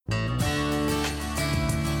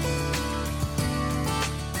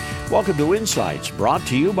Welcome to Insights, brought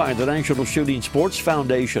to you by the National Shooting Sports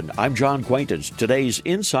Foundation. I'm John Quaintance. Today's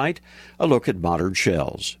Insight, a look at modern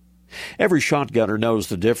shells. Every shotgunner knows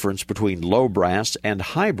the difference between low brass and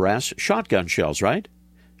high brass shotgun shells, right?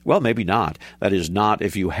 Well, maybe not. That is, not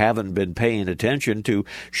if you haven't been paying attention to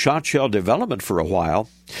shot shell development for a while.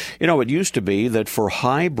 You know, it used to be that for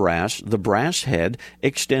high brass, the brass head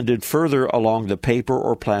extended further along the paper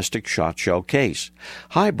or plastic shot shell case.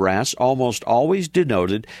 High brass almost always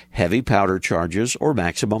denoted heavy powder charges or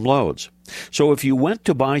maximum loads. So if you went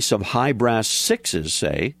to buy some high brass sixes,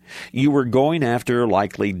 say, you were going after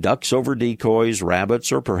likely ducks over decoys,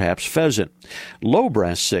 rabbits, or perhaps pheasant. Low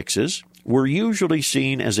brass sixes were usually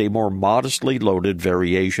seen as a more modestly loaded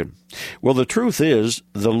variation. Well, the truth is,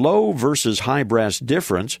 the low versus high brass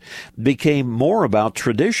difference became more about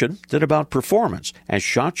tradition than about performance as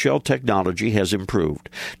shot shell technology has improved.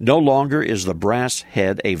 No longer is the brass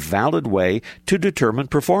head a valid way to determine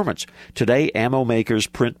performance. Today, ammo makers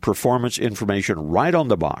print performance information right on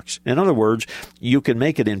the box. In other words, you can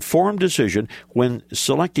make an informed decision when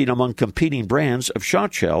selecting among competing brands of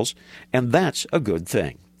shot shells, and that's a good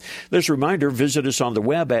thing. This reminder, visit us on the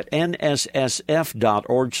web at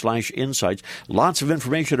nssf.org/insights. Lots of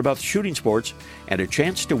information about the shooting sports and a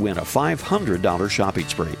chance to win a $500 shopping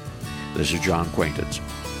spree. This is John Quaintance.